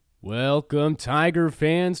Welcome, Tiger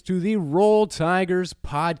fans, to the Roll Tigers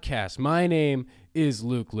podcast. My name is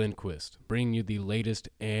Luke Lindquist, bringing you the latest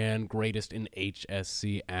and greatest in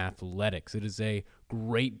HSC athletics. It is a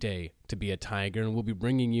great day to be a Tiger, and we'll be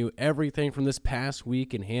bringing you everything from this past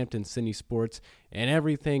week in Hampton Sydney sports and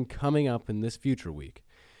everything coming up in this future week.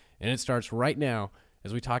 And it starts right now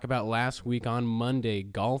as we talk about last week on Monday.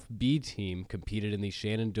 Golf B team competed in the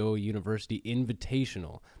Shenandoah University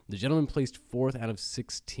Invitational. The gentleman placed fourth out of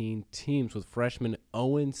 16 teams, with freshman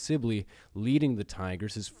Owen Sibley leading the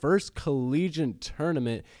Tigers. His first collegiate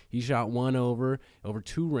tournament, he shot one over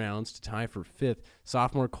 2 rounds to tie for fifth.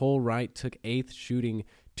 Sophomore Cole Wright took eighth, shooting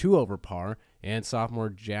 2 over par, and sophomore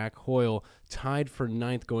Jack Hoyle tied for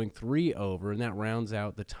ninth, going 3 over, and that rounds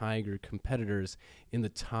out the Tiger competitors in the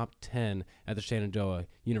top 10 at the Shenandoah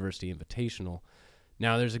University Invitational.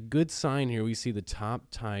 Now, there's a good sign here. We see the top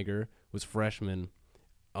Tiger was freshman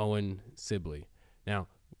Owen Sibley. Now,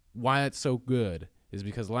 why that's so good is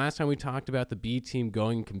because last time we talked about the B team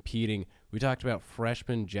going and competing, we talked about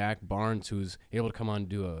freshman Jack Barnes, who was able to come on and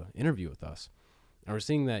do an interview with us. And we're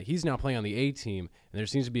seeing that he's now playing on the A team, and there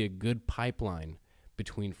seems to be a good pipeline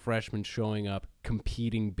between freshmen showing up,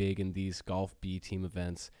 competing big in these golf B team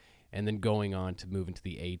events, and then going on to move into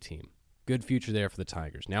the A team. Good future there for the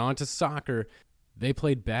Tigers. Now on to soccer. They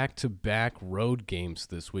played back-to-back road games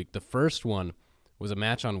this week. The first one was a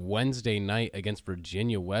match on Wednesday night against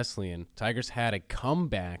Virginia Wesleyan. Tigers had a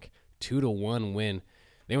comeback 2-1 win.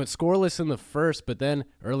 They went scoreless in the first, but then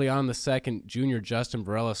early on in the second, junior Justin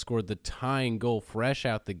Varela scored the tying goal fresh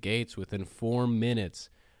out the gates within 4 minutes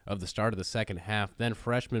of the start of the second half. Then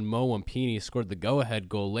freshman Mo Wampini scored the go-ahead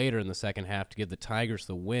goal later in the second half to give the Tigers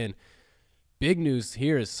the win. Big news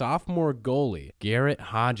here is sophomore goalie Garrett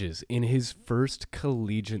Hodges in his first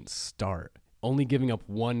collegiate start, only giving up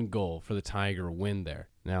 1 goal for the Tiger win there.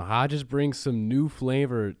 Now, Hodges brings some new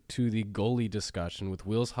flavor to the goalie discussion, with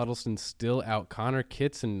Wills Huddleston still out, Connor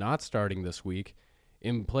Kitson not starting this week.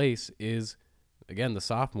 In place is, again, the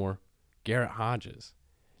sophomore, Garrett Hodges.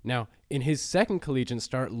 Now, in his second collegiate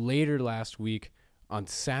start later last week on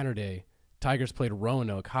Saturday, Tigers played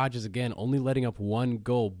Roanoke. Hodges, again, only letting up 1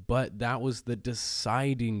 goal, but that was the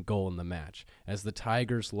deciding goal in the match, as the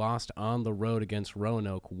Tigers lost on the road against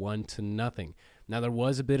Roanoke 1-0. Now, there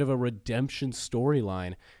was a bit of a redemption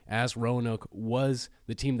storyline, as Roanoke was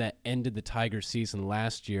the team that ended the Tigers season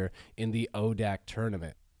last year in the ODAC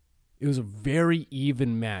tournament. It was a very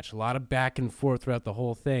even match, a lot of back and forth throughout the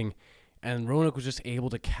whole thing, and Roanoke was just able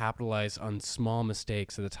to capitalize on small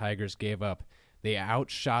mistakes that the Tigers gave up. They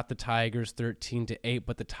outshot the Tigers 13-8,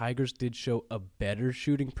 but the Tigers did show a better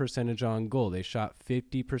shooting percentage on goal. They shot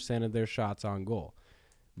 50% of their shots on goal.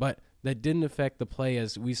 But that didn't affect the play,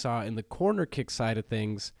 as we saw in the corner kick side of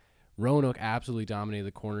things. Roanoke absolutely dominated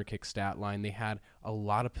the corner kick stat line. They had a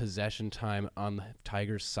lot of possession time on the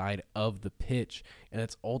Tigers' side of the pitch, and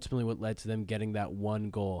that's ultimately what led to them getting that 1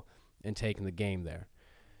 goal and taking the game there.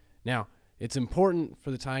 Now, it's important for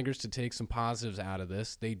the Tigers to take some positives out of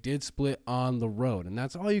this. They did split on the road, and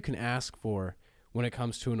that's all you can ask for when it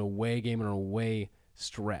comes to an away game and an away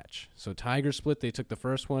stretch. So Tigers split. They took the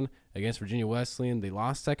first one against Virginia Wesleyan. They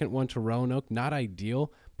lost second one to Roanoke. Not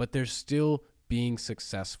ideal, but they're still being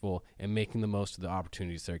successful and making the most of the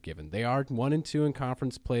opportunities they're given. They are 1-2 in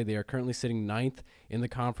conference play. They are currently sitting 9th in the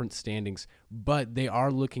conference standings, but they are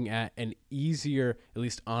looking at an easier, at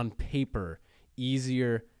least on paper,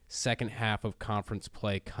 easier second half of conference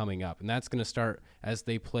play coming up. And that's going to start as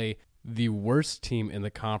they play the worst team in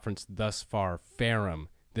the conference thus far, Ferrum,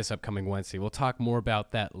 this upcoming Wednesday. We'll talk more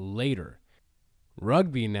about that later.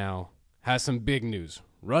 Rugby now has some big news.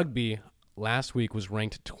 Rugby last week was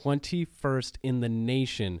ranked 21st in the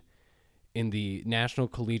nation in the National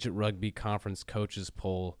Collegiate Rugby Conference Coaches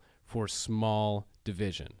Poll for small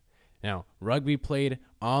division. Now, Rugby played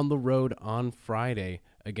on the road on Friday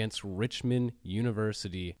against Richmond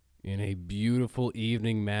University in a beautiful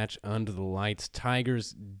evening match under the lights.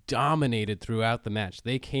 Tigers dominated throughout the match.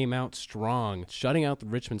 They came out strong, shutting out the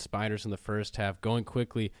Richmond Spiders in the first half, going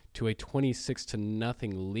quickly to a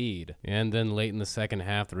 26-0 lead. And then late in the second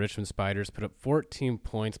half, the Richmond Spiders put up 14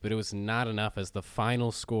 points, but it was not enough, as the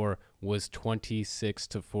final score was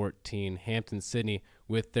 26-14. Hampton Sydney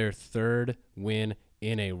with their 3rd win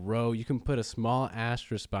in a row. You can put a small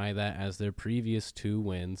asterisk by that, as their previous 2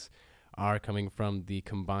 wins are coming from the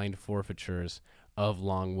combined forfeitures of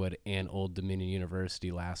Longwood and Old Dominion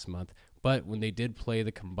University last month. But when they did play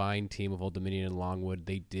the combined team of Old Dominion and Longwood,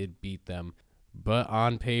 they did beat them. But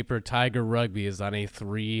on paper, Tiger Rugby is on a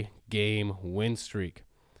 3-game win streak.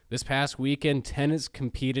 This past weekend, tennis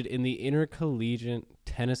competed in the Intercollegiate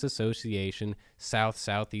Tennis Association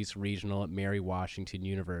South-Southeast Regional at Mary Washington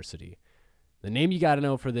University. The name you got to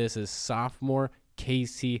know for this is sophomore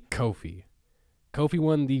Casey Kofi. Kofi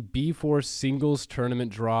won the B4 singles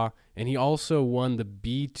tournament draw, and he also won the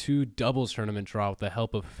B2 doubles tournament draw with the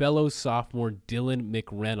help of fellow sophomore Dylan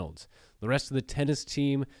McReynolds. The rest of the tennis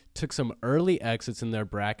team took some early exits in their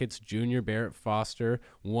brackets. Junior Barrett Foster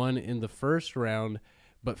won in the first round,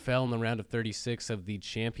 but fell in the round of 36 of the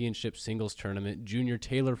championship singles tournament. Junior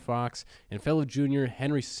Taylor Fox and fellow junior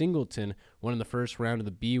Henry Singleton won in the first round of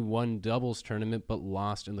the B1 doubles tournament, but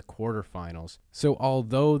lost in the quarterfinals. So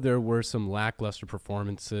although there were some lackluster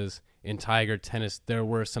performances in Tiger tennis, there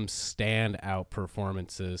were some standout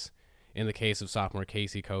performances in the case of sophomore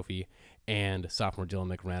Casey Kofi and sophomore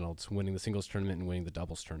Dylan McReynolds, winning the singles tournament and winning the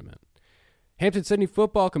doubles tournament. Hampton-Sydney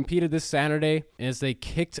football competed this Saturday as they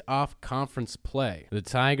kicked off conference play. The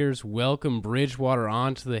Tigers welcomed Bridgewater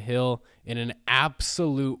onto the hill in an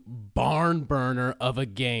absolute barn burner of a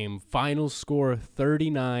game. Final score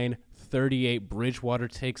 39-38. Bridgewater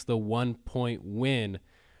takes the 1-point win.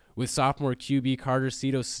 With sophomore QB Carter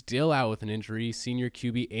Cito still out with an injury, senior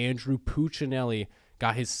QB Andrew Puccinelli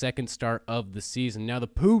got his second start of the season. Now the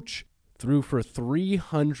Pooch threw for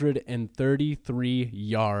 333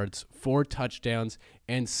 yards, 4 touchdowns,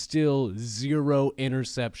 and still 0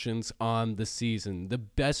 interceptions on the season. The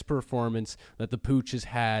best performance that the Pooch has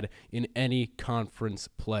had in any conference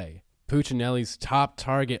play. Puccinelli's top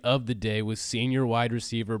target of the day was senior wide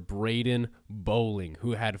receiver Braden Bowling,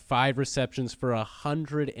 who had 5 receptions for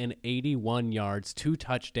 181 yards, 2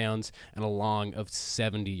 touchdowns, and a long of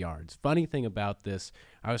 70 yards. Funny thing about this,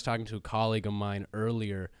 I was talking to a colleague of mine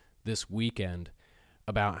earlier this weekend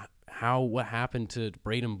about what happened to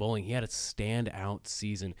Braden Bowling. He had a standout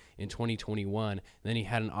season in 2021. And then he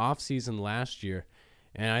had an off season last year.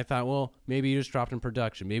 And I thought, well, maybe he just dropped in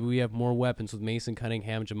production. Maybe we have more weapons with Mason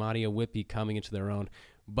Cunningham, Jamahdia Whitby coming into their own.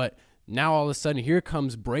 But now all of a sudden, here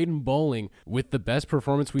comes Braden Bowling with the best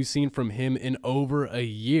performance we've seen from him in over a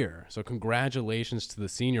year. So congratulations to the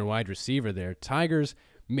senior wide receiver there. Tigers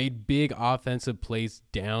made big offensive plays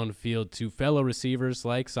downfield to fellow receivers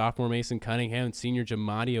like sophomore Mason Cunningham and senior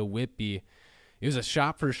Jamahdia Whitby. It was a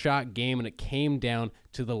shot-for-shot game, and it came down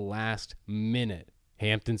to the last minute.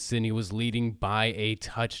 Hampton-Sydney was leading by a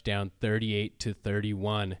touchdown,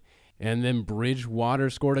 38-31. And then Bridgewater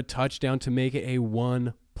scored a touchdown to make it a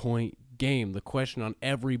 1-point game. The question on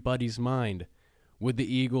everybody's mind: would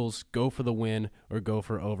the Eagles go for the win or go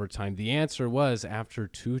for overtime? The answer was, after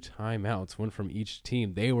 2 timeouts, one from each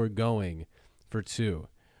team, they were going for 2.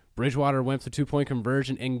 Bridgewater went for the 2-point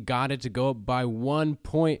conversion and got it to go up by 1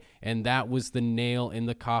 point, and that was the nail in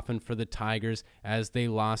the coffin for the Tigers as they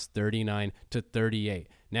lost 39-38.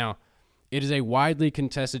 Now, it is a widely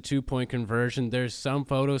contested 2-point conversion. There's some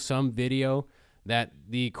photo, some video that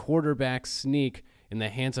the quarterback sneak in the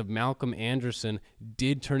hands of Malcolm Anderson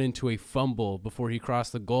did turn into a fumble before he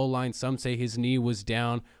crossed the goal line. Some say his knee was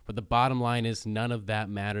down, but the bottom line is none of that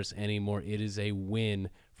matters anymore. It is a win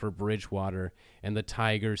for Bridgewater and the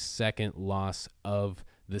Tigers' second loss of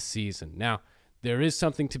the season. Now, there is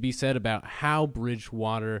something to be said about how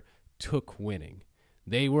Bridgewater took winning.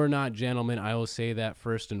 They were not gentlemen, I will say that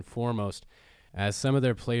first and foremost, as some of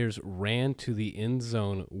their players ran to the end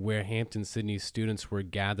zone where Hampton-Sydney students were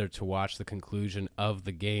gathered to watch the conclusion of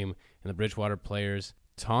the game, and the Bridgewater players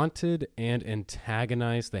taunted and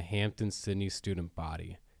antagonized the Hampton-Sydney student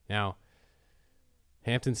body. Now,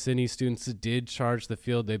 Hampton-Sydney students did charge the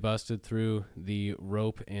field. They busted through the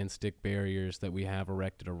rope and stick barriers that we have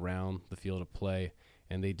erected around the field of play,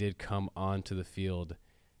 and they did come onto the field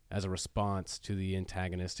as a response to the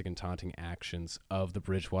antagonistic and taunting actions of the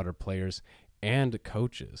Bridgewater players and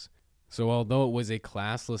coaches. So although it was a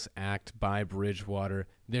classless act by Bridgewater,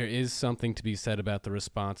 there is something to be said about the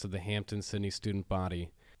response of the Hampton-Sydney student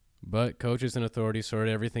body. But coaches and authorities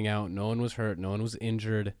sorted everything out. No one was hurt. No one was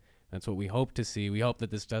injured. That's what we hope to see. We hope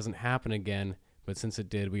that this doesn't happen again. But since it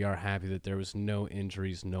did, we are happy that there was no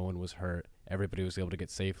injuries. No one was hurt. Everybody was able to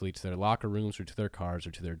get safely to their locker rooms or to their cars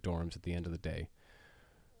or to their dorms at the end of the day.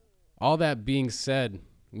 All that being said,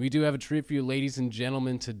 we do have a treat for you, ladies and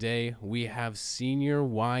gentlemen, today. We have senior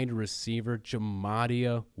wide receiver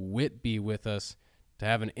Jamahdia Whitby with us to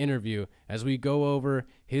have an interview as we go over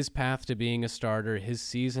his path to being a starter, his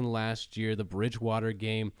season last year, the Bridgewater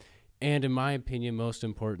game, and in my opinion, most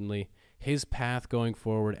importantly, his path going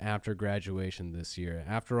forward after graduation this year.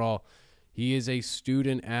 After all, he is a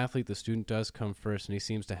student athlete. The student does come first, and he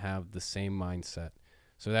seems to have the same mindset.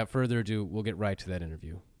 So without further ado, we'll get right to that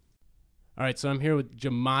interview. All right, so I'm here with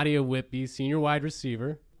Jamahdia Whitby, senior wide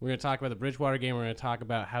receiver. We're going to talk about the Bridgewater game. We're going to talk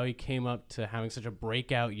about how he came up to having such a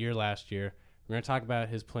breakout year last year. We're going to talk about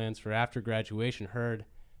his plans for after graduation. Heard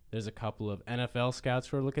there's a couple of NFL scouts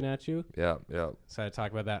who are looking at you. Yeah. Excited to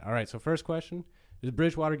talk about that. All right, so first question. The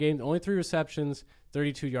Bridgewater game, only 3 receptions,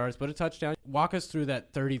 32 yards, but a touchdown. Walk us through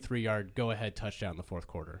that 33-yard go-ahead touchdown in the fourth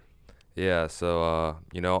quarter. Yeah, so,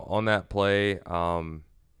 on that play, I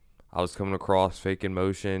was coming across faking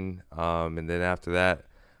motion, and then after that,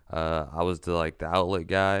 I was the outlet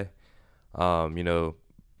guy.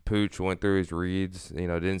 Pooch went through his reads,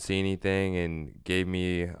 didn't see anything and gave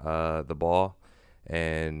me the ball.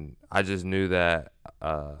 And I just knew that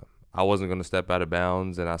I wasn't going to step out of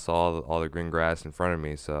bounds, and I saw all the green grass in front of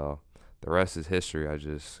me. So the rest is history. I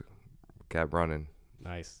just kept running.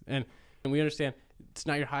 Nice. And we understand it's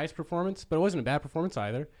not your highest performance, but it wasn't a bad performance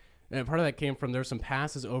either. And part of that came from there were some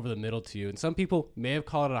passes over the middle to you. And some people may have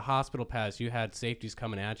called it a hospital pass. You had safeties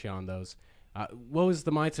coming at you on those. What was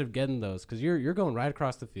the mindset of getting those? Because you're going right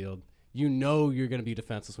across the field. You know you're going to be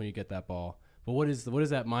defenseless when you get that ball. But what is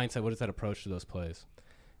that mindset? What is that approach to those plays?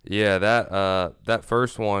 Yeah, that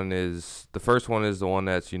first one is the one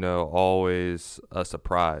that's always a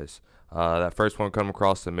surprise. That first one come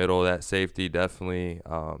across the middle, that safety definitely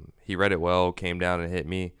he read it well, came down and hit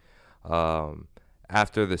me.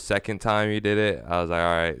 After the second time he did it, I was like,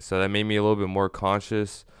 all right. So that made me a little bit more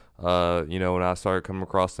conscious. When I started coming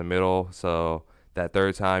across the middle. So that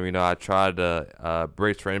third time, I tried to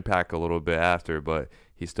brace for impact a little bit after, but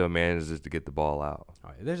he still manages to get the ball out.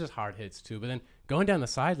 All right, there's just hard hits too. But then going down the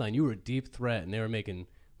sideline, you were a deep threat, and they were making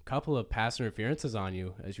a couple of pass interferences on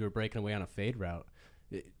you as you were breaking away on a fade route.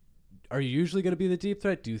 Are you usually going to be the deep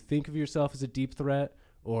threat? Do you think of yourself as a deep threat,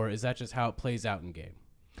 or is that just how it plays out in game?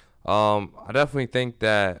 I definitely think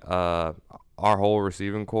that our whole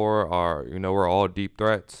receiving core we're all deep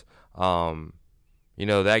threats.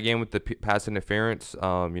 That game with the pass interference,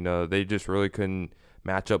 they just really couldn't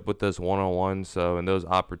match up with us one-on-one. So in those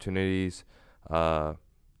opportunities,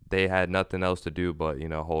 they had nothing else to do but,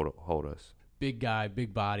 hold us. Big guy,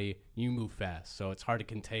 big body, you move fast. So it's hard to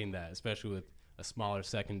contain that, especially with a smaller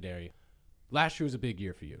secondary. Last year was a big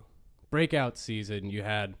year for you. Breakout season, you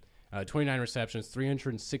had 29 receptions,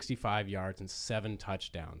 365 yards, and 7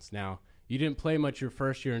 touchdowns. Now, you didn't play much your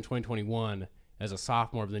first year in 2021 as a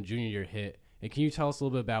sophomore, but then junior year hit. And can you tell us a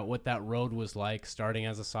little bit about what that road was like starting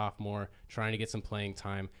as a sophomore, trying to get some playing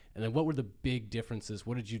time? And then what were the big differences?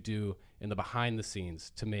 What did you do in the behind the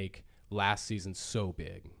scenes to make last season so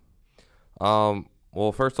big?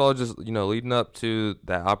 Well, first of all, just, leading up to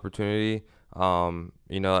that opportunity,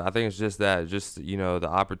 I think it's just the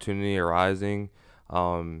opportunity arising,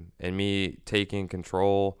 and me taking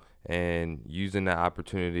control and using that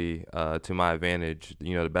opportunity to my advantage,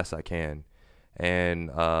 the best I can.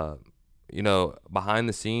 And, behind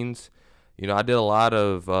the scenes, I did a lot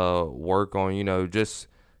of work on, just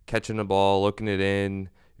catching the ball, looking it in,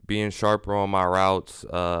 being sharper on my routes,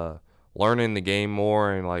 learning the game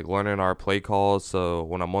more and, learning our play calls. So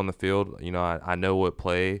when I'm on the field, I know what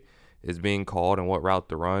play is being called and what route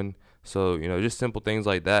to run. So, just simple things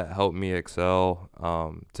like that help me excel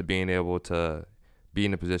to being able to be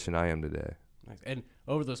in the position I am today. Nice. And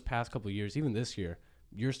over those past couple of years, even this year,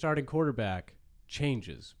 your starting quarterback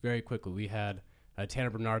changes very quickly. We had Tanner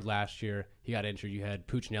Bernard last year. He got injured. You had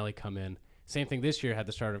Puccinelli come in. Same thing this year, had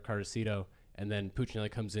the start of Carter Cito, and then Puccinelli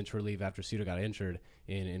comes in to relieve after Cito got injured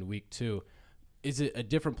in week 2. Is it a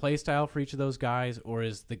different play style for each of those guys, or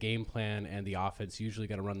is the game plan and the offense usually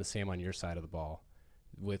going to run the same on your side of the ball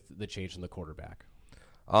with the change in the quarterback?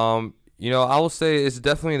 I will say it's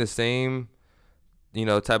definitely the same,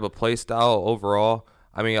 type of play style overall.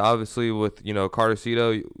 I mean, obviously with, Carter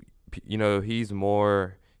Cito, he's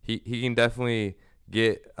more he can definitely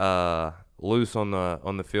get loose on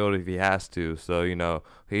the field if he has to. So,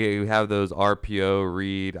 he have those RPO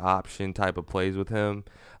read option type of plays with him.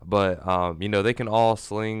 But they can all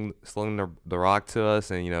sling the rock to us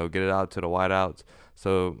and get it out to the wideouts.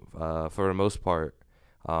 So for the most part,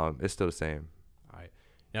 it's still the same. All right.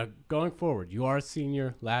 Now going forward, you are a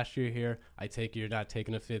senior last year here. I take it you're not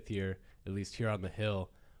taking a 5th year, at least here on the Hill.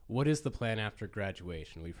 What is the plan after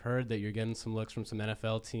graduation? We've heard that you're getting some looks from some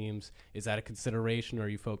NFL teams. Is that a consideration, or are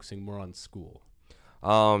you focusing more on school?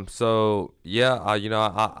 So yeah,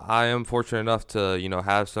 I am fortunate enough to,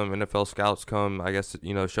 have some NFL scouts come, I guess,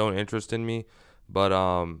 showing interest in me, but,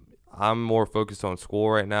 I'm more focused on school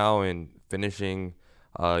right now and finishing,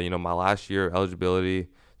 my last year eligibility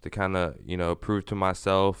to kind of, prove to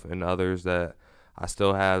myself and others that I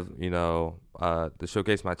still have, to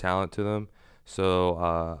showcase my talent to them. So,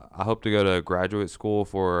 I hope to go to graduate school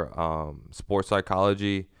for, sports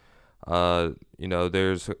psychology.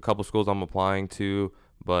 There's a couple schools I'm applying to,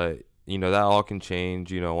 But, that all can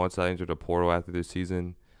change, once I enter the portal after this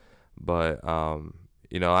season. But, I'm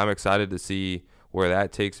excited to see where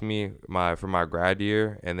that takes me for my grad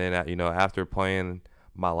year. And then, after playing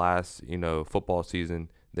my last, football season,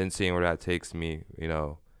 then seeing where that takes me,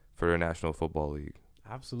 for the National Football League.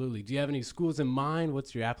 Absolutely. Do you have any schools in mind?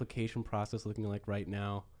 What's your application process looking like right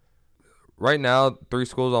now? Right now, 3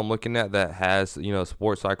 schools I'm looking at that has,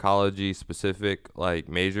 sports psychology specific like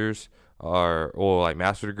majors or like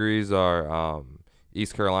master degrees are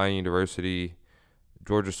East Carolina University,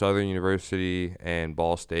 Georgia Southern University, and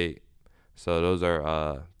Ball State. So those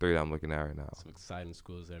are 3 that I'm looking at right now. Some exciting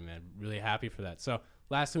schools there, man. Really happy for that. So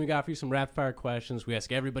last thing we got for you, some rapid fire questions. We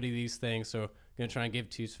ask everybody these things, so going to try and give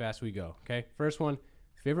it to you as fast as we go. Okay, first one,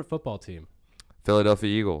 favorite football team? Philadelphia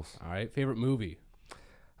Eagles. All right, favorite movie?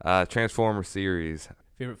 Transformers series.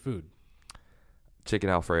 Favorite food? Chicken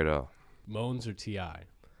Alfredo. Moans or T.I.? I'm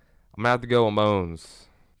going to have to go with Moans.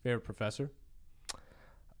 Favorite professor?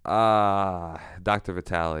 Dr.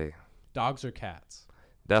 Vitale. Dogs or cats?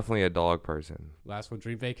 Definitely a dog person. Last one,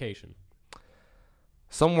 dream vacation?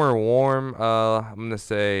 Somewhere warm. I'm going to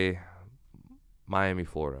say Miami,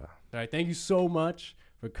 Florida. All right, thank you so much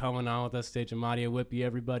for coming on with us today, Jamahdia Whitby,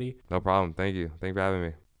 everybody. No problem. Thank you. Thank you for having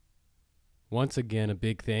me. Once again, a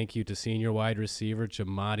big thank you to senior wide receiver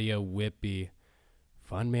Jamahdia Whitby.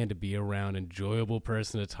 Fun man to be around, enjoyable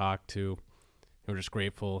person to talk to. We're just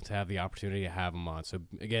grateful to have the opportunity to have him on. So,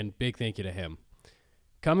 again, big thank you to him.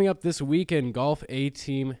 Coming up this weekend, Golf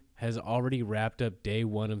A-Team has already wrapped up day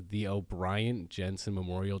 1 of the O'Brien Jensen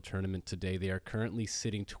Memorial Tournament today. They are currently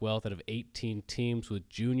sitting 12th out of 18 teams, with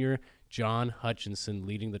junior John Hutchinson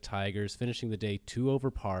leading the Tigers, finishing the day 2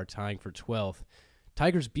 over par, tying for 12th.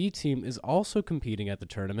 Tigers B team is also competing at the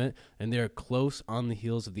tournament, and they are close on the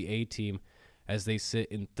heels of the A team as they sit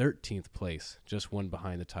in 13th place, just one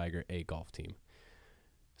behind the Tiger A golf team.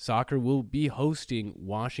 Soccer will be hosting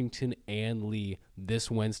Washington and Lee this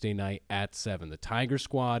Wednesday night at 7. The Tiger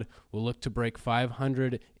squad will look to break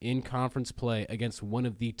 500 in conference play against one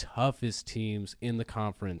of the toughest teams in the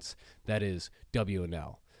conference, that is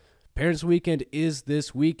WNL. Parents Weekend is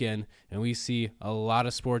this weekend, and we see a lot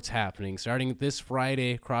of sports happening. Starting this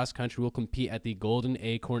Friday, cross country will compete at the Golden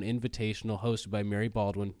Acorn Invitational hosted by Mary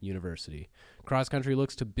Baldwin University. Cross country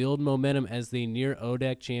looks to build momentum as they near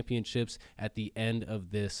ODAC championships at the end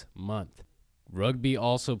of this month. Rugby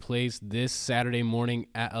also plays this Saturday morning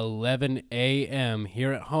at 11 a.m.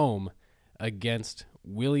 here at home against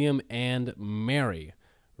William and Mary.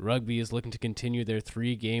 Rugby is looking to continue their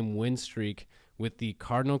 3-game win streak, with the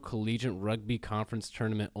Cardinal Collegiate Rugby Conference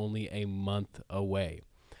Tournament only a month away.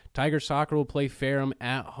 Tiger Soccer will play Ferrum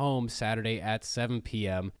at home Saturday at 7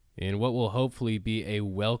 p.m. in what will hopefully be a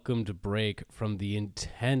welcomed break from the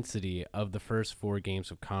intensity of the first 4 games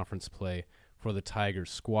of conference play for the Tigers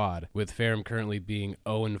squad, with Ferrum currently being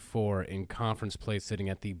 0-4 in conference play, sitting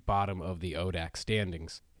at the bottom of the ODAC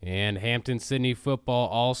standings. And Hampton-Sydney football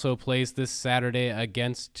also plays this Saturday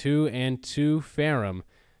against 2-2 Ferrum.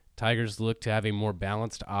 Tigers look to have a more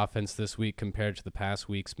balanced offense this week compared to the past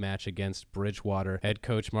week's match against Bridgewater. Head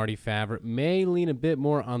coach Marty Favre may lean a bit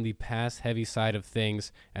more on the pass-heavy side of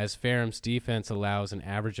things, as Ferrum's defense allows an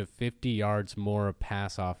average of 50 yards more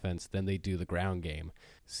pass offense than they do the ground game.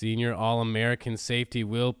 Senior All-American safety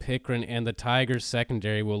Will Pickren and the Tigers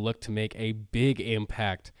secondary will look to make a big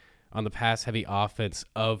impact on the pass-heavy offense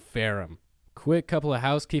of Ferrum. Quick couple of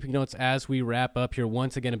housekeeping notes as we wrap up here.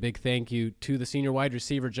 Once again, a big thank you to the senior wide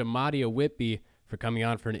receiver Jamahdia Whitby for coming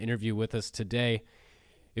on for an interview with us today.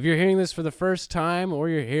 If you're hearing this for the first time or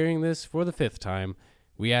you're hearing this for the 5th time,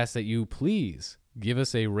 we ask that you please give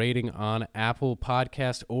us a rating on Apple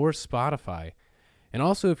Podcast or Spotify. And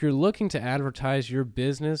also, if you're looking to advertise your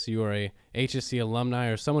business, you are a HSC alumni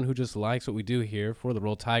or someone who just likes what we do here for the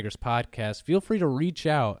Roll Tigers podcast, feel free to reach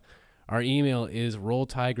out. Our email is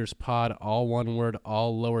rolltigerspod, all one word,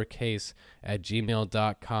 all lowercase, at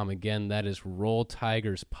gmail.com. Again, that is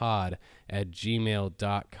rolltigerspod at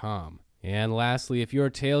gmail.com. And lastly, if you're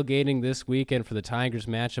tailgating this weekend for the Tigers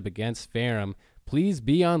matchup against Ferrum, please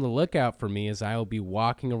be on the lookout for me, as I will be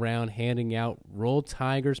walking around handing out Roll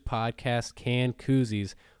Tigers podcast can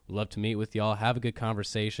koozies. Love to meet with y'all, have a good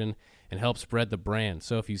conversation, and help spread the brand.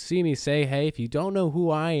 So if you see me, say hey. If you don't know who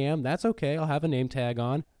I am, that's okay. I'll have a name tag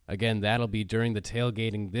on. Again, that'll be during the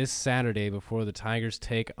tailgating this Saturday before the Tigers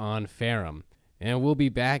take on Ferrum. And we'll be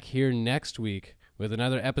back here next week with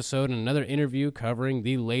another episode and another interview covering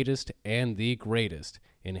the latest and the greatest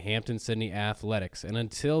in Hampton-Sydney athletics. And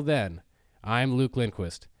until then, I'm Luke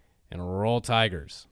Lindquist, and Roll Tigers.